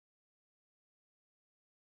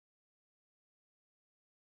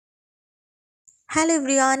Hello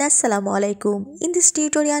everyone, Assalamu alaikum. In this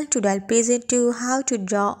tutorial today I'll present you how to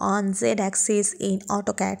draw on Z-axis in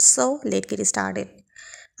AutoCAD. So let's get started.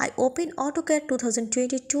 I open AutoCAD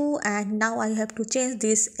 2022 and now I have to change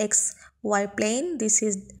this XY plane. This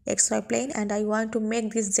is XY plane and I want to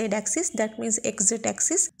make this Z-axis, that means XZ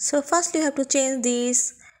axis. So first you have to change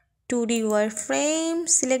this 2D wireframe,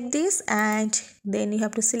 select this and then you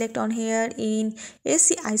have to select on here in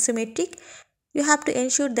AC isometric. You have to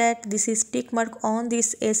ensure that this is tick mark on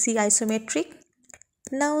this AC isometric.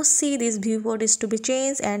 Now see, this viewport is to be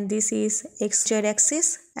changed and this is XZ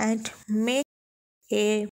axis, and make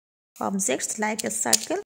a object like a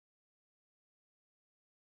circle.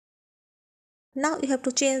 Now you have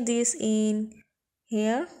to change this in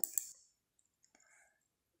here.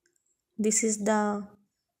 This is the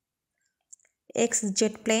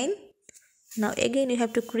XZ plane. Now again you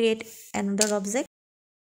have to create another object.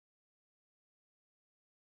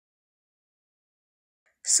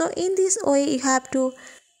 So in this way you have to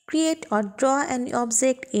create or draw an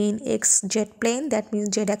object in XZ plane, that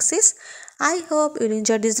means Z axis. I hope you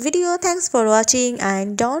enjoyed this video. Thanks for watching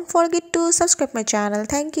and don't forget to subscribe my channel.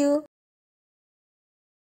 Thank you.